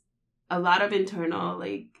 just a lot of internal,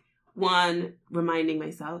 like, one, reminding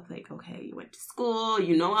myself, like, okay, you went to school,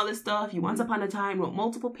 you know all this stuff, you once upon a time wrote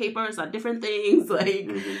multiple papers on different things, like,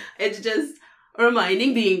 it's just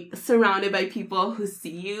reminding, being surrounded by people who see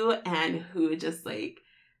you, and who just, like,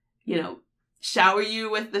 you know, shower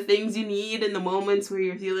you with the things you need in the moments where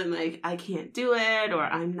you're feeling like, I can't do it, or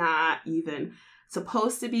I'm not even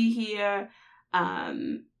supposed to be here.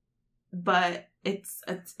 But it's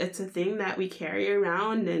a thing that we carry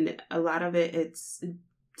around, and a lot of it, it's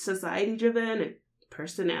society driven,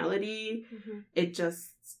 personality. It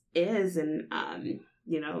just is. And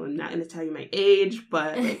you know, I'm not going to tell you my age,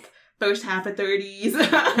 but like first half of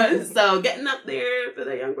 30s. So getting up there for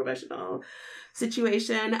the young professional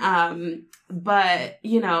situation. But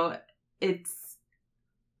you know,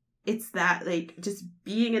 it's that, like, just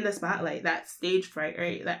being in the spotlight, that stage fright,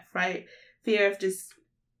 right? That fear of just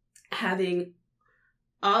having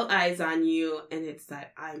all eyes on you, and it's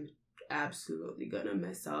that I'm absolutely gonna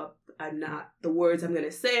mess up. The words I'm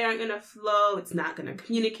gonna say aren't gonna flow. It's not gonna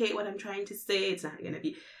communicate what I'm trying to say. It's not gonna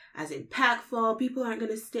be as impactful. People aren't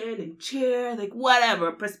gonna stand and cheer, like,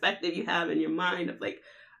 whatever perspective you have in your mind of, like,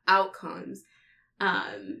 outcomes.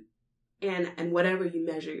 And whatever you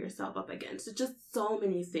measure yourself up against. It's just so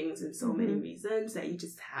many things and so many reasons that you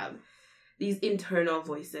just have these internal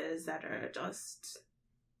voices that are just,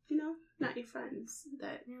 you know, not your friends.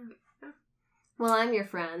 That, Well, I'm your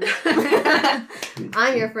friend.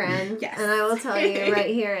 I'm your friend. Yes. And I will tell you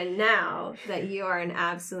right here and now that you are an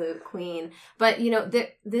absolute queen. But, you know,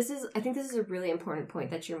 I think this is a really important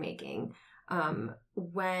point that you're making.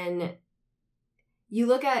 When you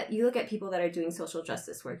look at people that are doing social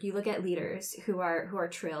justice work, you look at leaders who are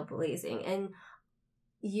trailblazing, and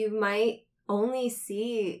you might only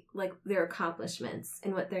see, like, their accomplishments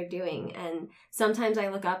and what they're doing. And sometimes I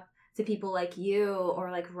look up to people like you,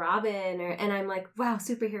 or like Robin, and I'm like, wow,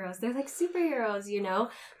 superheroes. They're like superheroes, you know?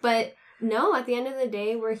 But no, at the end of the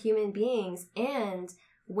day, we're human beings. And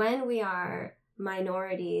when we are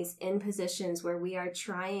minorities in positions where we are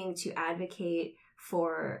trying to advocate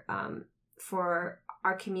for for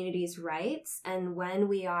our community's rights, and when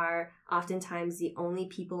we are oftentimes the only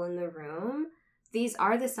people in the room, these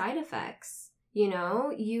are the side effects. You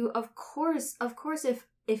know, you of course,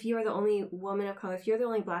 if you're the only woman of color, if you're the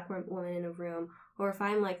only Black woman in a room, or if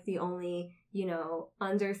I'm like the only, you know,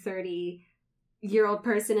 under 30-year-old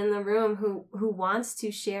person in the room who wants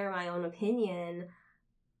to share my own opinion,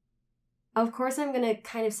 of course I'm going to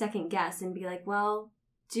kind of second guess and be like, well,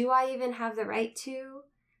 do I even have the right to?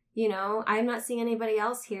 You know, I'm not seeing anybody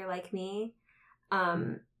else here like me.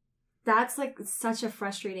 That's like such a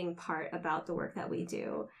frustrating part about the work that we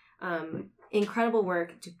do. Incredible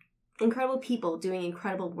work, incredible people doing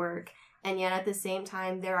incredible work. And yet at the same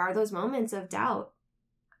time, there are those moments of doubt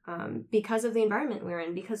because of the environment we're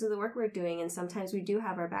in, because of the work we're doing. And sometimes we do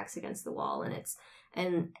have our backs against the wall,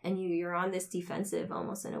 and you're on this defensive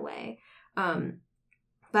almost in a way. But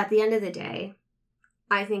at the end of the day,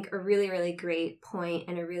 I think a really, really great point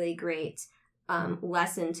and a really great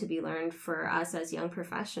lesson to be learned for us as young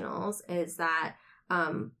professionals is that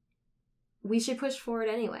we should push forward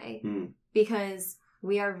anyway, because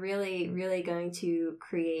we are really, really going to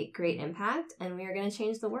create great impact, and we are going to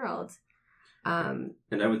change the world. And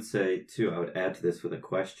I would say, too, I would add to this with a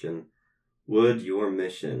question. Would your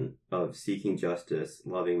mission of seeking justice,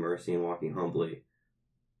 loving mercy, and walking humbly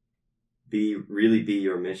really be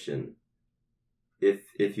your mission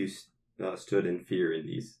if you stood in fear of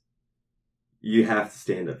these? You have to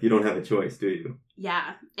stand up. You don't have a choice, do you?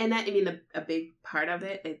 Yeah. And that, I mean, a big part of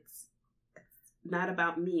it, it's not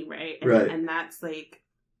about me, right? Right. And that's like,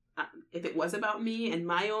 if it was about me and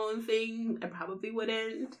my own thing, I probably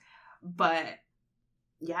wouldn't. But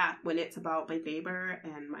yeah, when it's about my neighbor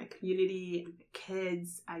and my community and the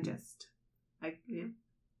kids, I just, like, yeah,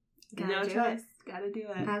 no choice. Gotta do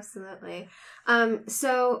it. Absolutely.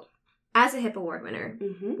 So, as a HIP award winner,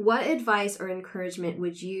 what advice or encouragement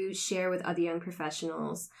would you share with other young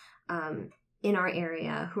professionals in our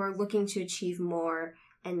area who are looking to achieve more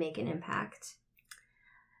and make an impact?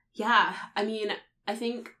 Yeah, I mean, I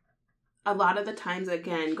think a lot of the times,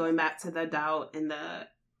 again, going back to the doubt and the,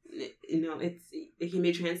 you know, it can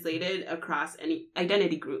be translated across any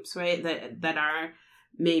identity groups, right? That are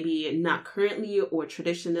maybe not currently or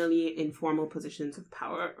traditionally in formal positions of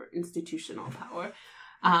power or institutional power.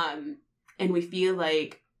 And we feel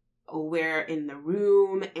like we're in the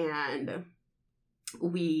room and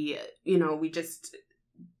we just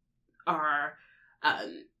are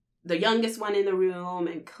the youngest one in the room,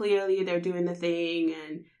 and clearly they're doing the thing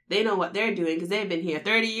and they know what they're doing because they've been here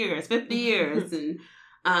 30 years, 50 years.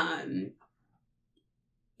 And,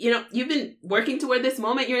 you know, you've been working toward this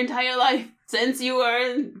moment your entire life since you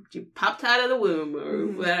popped out of the womb or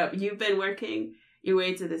whatever. You've been working your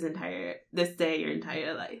way to this day your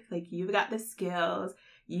entire life. Like, you've got the skills,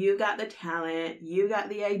 you've got the talent, you've got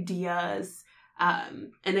the ideas.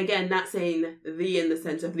 And again, not saying the in the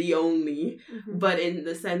sense of the only, but in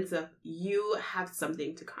the sense of you have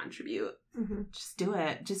something to contribute. Just do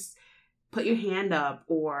it. Just put your hand up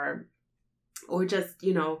or just,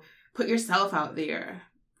 you know, put yourself out there.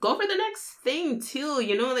 Go for the next thing too,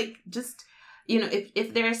 you know, like just, you know,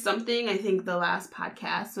 if there's something, I think the last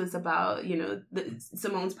podcast was about, you know,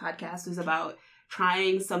 Simone's podcast was about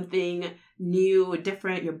trying something new,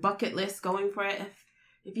 different, your bucket list, going for it.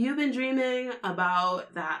 If you've been dreaming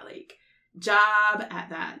about that, like, job at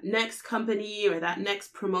that next company or that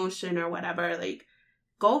next promotion or whatever, like,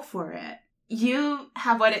 go for it. You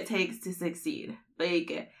have what it takes to succeed.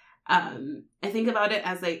 Like, I think about it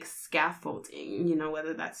as, like, scaffolding, you know,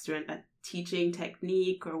 whether that's through a teaching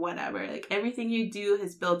technique or whatever. Like, everything you do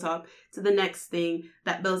has built up to the next thing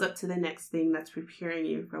that builds up to the next thing that's preparing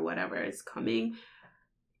you for whatever is coming.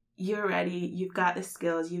 You're ready. You've got the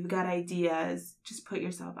skills. You've got ideas. Just put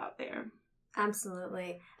yourself out there.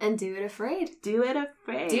 Absolutely. And do it afraid. Do it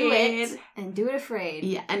afraid. Do it. And do it afraid.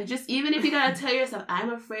 Yeah. And just, even if you gotta tell yourself,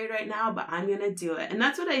 I'm afraid right now, but I'm gonna do it. And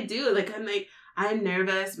that's what I do. Like, I'm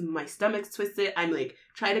nervous. My stomach's twisted. I'm like,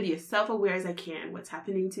 trying to be as self-aware as I can. What's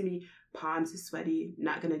happening to me? Palms are sweaty.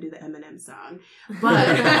 Not gonna do the Eminem song.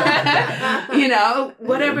 But, you know,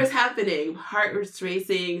 whatever's happening. Heart is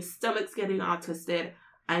racing. Stomach's getting all twisted.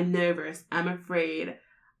 I'm nervous. I'm afraid.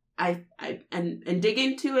 And dig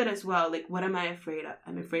into it as well. Like, what am I afraid of?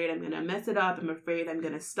 I'm afraid I'm going to mess it up. I'm afraid I'm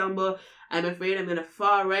going to stumble. I'm afraid I'm going to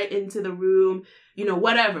fall right into the room. You know,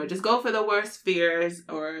 whatever. Just go for the worst fears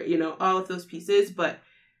or, you know, all of those pieces. But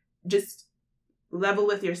just level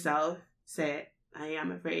with yourself. Say, I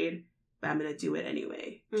am afraid, but I'm going to do it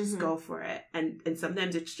anyway. Just go for it. And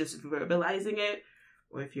sometimes it's just verbalizing it.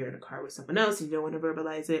 Or if you're in a car with someone else and you don't want to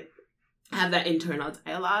verbalize it, have that internal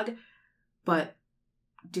dialogue, but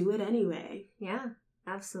do it anyway. Yeah,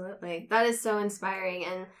 Absolutely. That is so inspiring.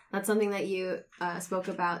 And that's something that you spoke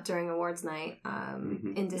about during awards night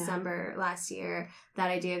in December last year.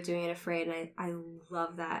 That idea of doing it afraid. And I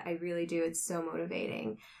love that. I really do. It's so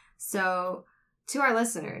motivating. So to our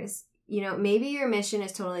listeners, maybe your mission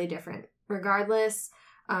is totally different. Regardless,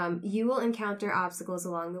 you will encounter obstacles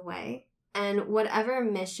along the way. And whatever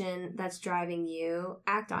mission that's driving you,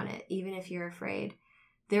 act on it, even if you're afraid.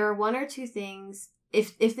 There are one or two things.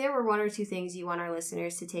 If there were one or two things you want our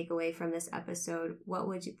listeners to take away from this episode, what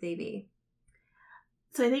would they be?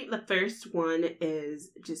 So I think the first one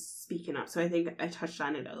is just speaking up. So I think I touched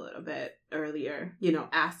on it a little bit earlier.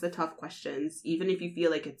 Ask the tough questions, even if you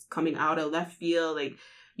feel like it's coming out of left field, like,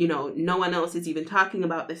 no one else is even talking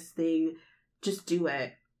about this thing. Just do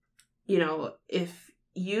it. If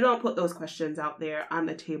you don't put those questions out there on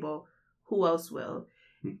the table, who else will?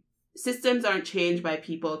 Systems aren't changed by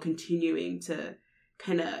people continuing to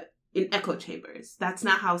kind of in echo chambers. That's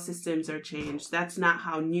not how systems are changed. That's not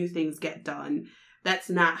how new things get done. That's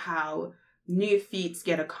not how new feats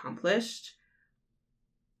get accomplished.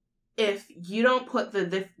 If you don't put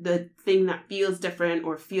the thing that feels different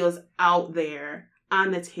or feels out there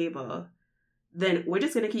on the table, then we're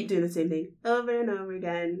just going to keep doing the same thing over and over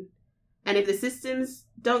again. And if the systems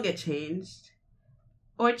don't get changed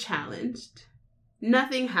or challenged,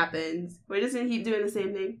 nothing happens. We're just going to keep doing the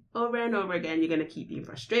same thing over and over again. You're going to keep being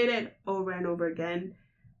frustrated over and over again.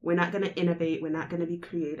 We're not going to innovate. We're not going to be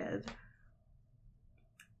creative.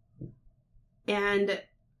 And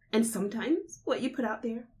sometimes what you put out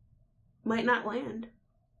there might not land.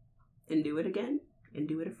 And do it again. And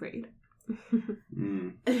do it afraid.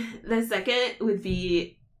 The second would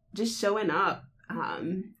be just showing up.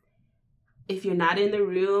 If you're not in the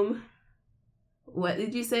room, what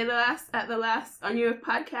did you say at the last on your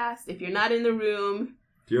podcast? If you're not in the room,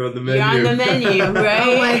 you're on the menu. You're on the menu, right?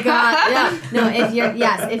 Oh my God! Yeah. No,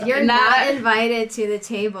 if you're not invited to the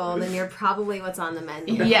table, then you're probably what's on the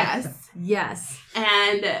menu. Yes.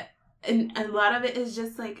 And a lot of it is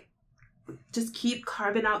just keep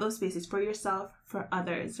carving out those spaces for yourself, for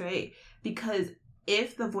others, right? Because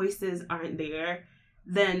if the voices aren't there,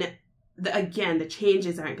 then the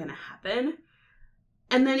changes aren't going to happen.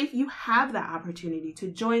 And then if you have that opportunity to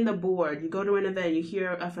join the board, you go to an event, you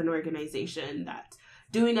hear of an organization that's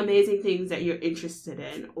doing amazing things that you're interested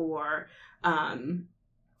in, or an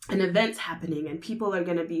event's happening and people are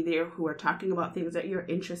going to be there who are talking about things that you're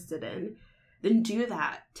interested in, then do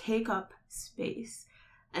that. Take up space.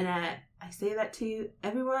 And I say that to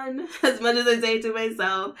everyone as much as I say it to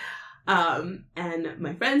myself. And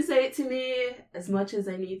my friends say it to me as much as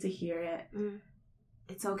I need to hear it.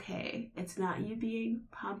 It's okay. It's not you being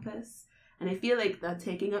pompous. And I feel like the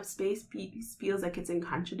taking up space piece feels like it's in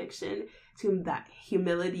contradiction to that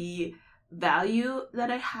humility value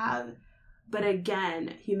that I have. But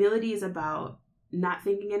again, humility is about not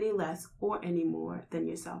thinking any less or any more than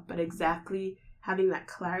yourself, but exactly having that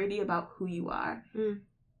clarity about who you are.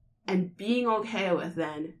 And being okay with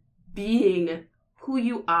then being who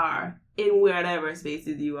you are in whatever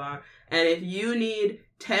spaces you are. And if you need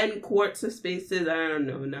 10 quarts of spaces, I don't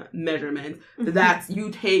know, not measurements, that's,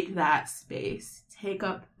 you take that space. Take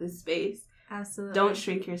up the space. Absolutely. Don't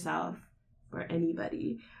shrink yourself for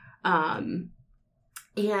anybody. And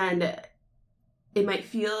it might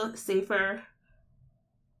feel safer,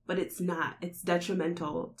 but it's not. It's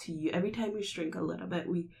detrimental to you. Every time we shrink a little bit,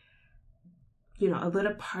 a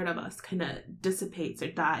little part of us kind of dissipates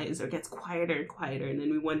or dies or gets quieter and quieter. And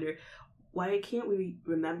then we wonder, why can't we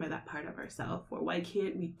remember that part of ourselves? Or why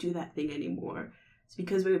can't we do that thing anymore? It's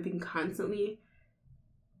because we've been constantly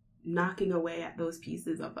knocking away at those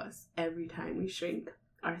pieces of us every time we shrink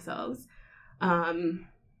ourselves. And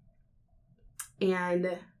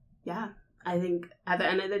yeah, I think at the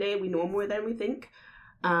end of the day, we know more than we think.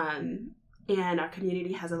 And our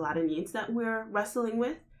community has a lot of needs that we're wrestling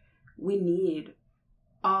with. We need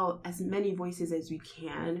as many voices as we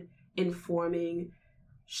can, informing,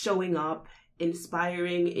 showing up,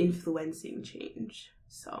 inspiring, influencing change.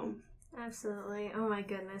 So absolutely. Oh my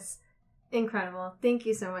goodness. Incredible. Thank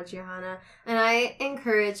you so much, Johanna. And I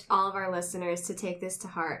encourage all of our listeners to take this to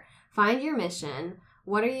heart. Find your mission.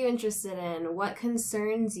 What are you interested in? What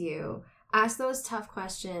concerns you? Ask those tough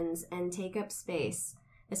questions and take up space,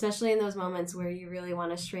 especially in those moments where you really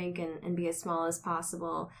want to shrink and be as small as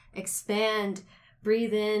possible. Expand,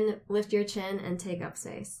 breathe in, lift your chin, and take up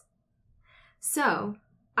space. So,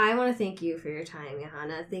 I want to thank you for your time,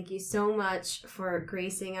 Johanna. Thank you so much for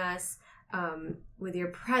gracing us with your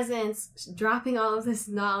presence, dropping all of this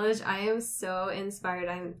knowledge. I am so inspired.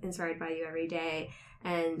 I'm inspired by you every day.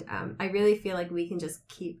 And I really feel like we can just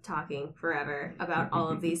keep talking forever about all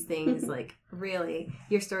of these things. Like, really,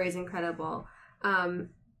 your story is incredible.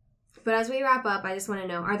 But as we wrap up, I just want to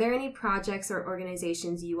know, are there any projects or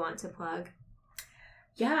organizations you want to plug?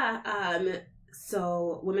 Yeah,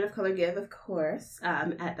 so Women of Color Give, of course,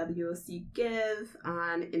 at WOC Give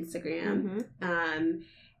on Instagram.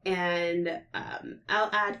 And I'll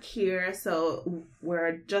add here, so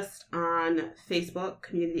we're just on Facebook,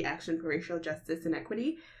 Community Action for Racial Justice and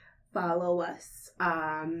Equity. Follow us.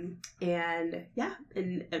 And everyone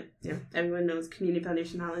knows Community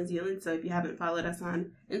Foundation Holland Zealand, so if you haven't followed us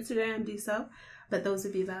on Instagram, do so. But those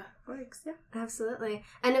would be the works, yeah. Absolutely.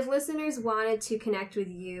 And if listeners wanted to connect with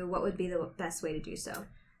you, what would be the best way to do so?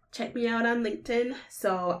 Check me out on LinkedIn.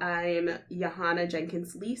 So I'm Johanna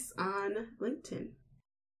Jenkins Lease on LinkedIn.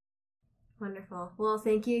 Wonderful. Well,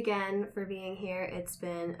 thank you again for being here. It's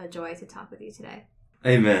been a joy to talk with you today.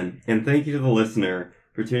 Amen. And thank you to the listener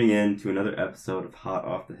for tuning in to another episode of Hot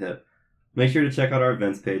Off the Hip. Make sure to check out our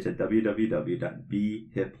events page at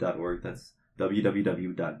www.behip.org. That's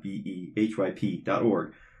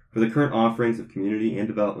www.behyp.org for the current offerings of community and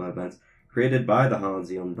development events created by the Holland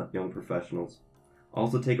Zealand Young Professionals.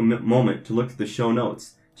 Also take a moment to look at the show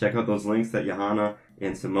notes. Check out those links that Johanna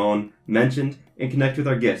and Simone mentioned and connect with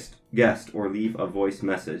our guest or leave a voice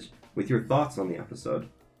message with your thoughts on the episode.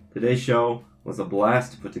 Today's show was a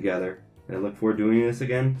blast to put together, and I look forward to doing this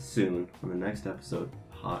again soon on the next episode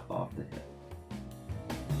of Hot Off the Hip.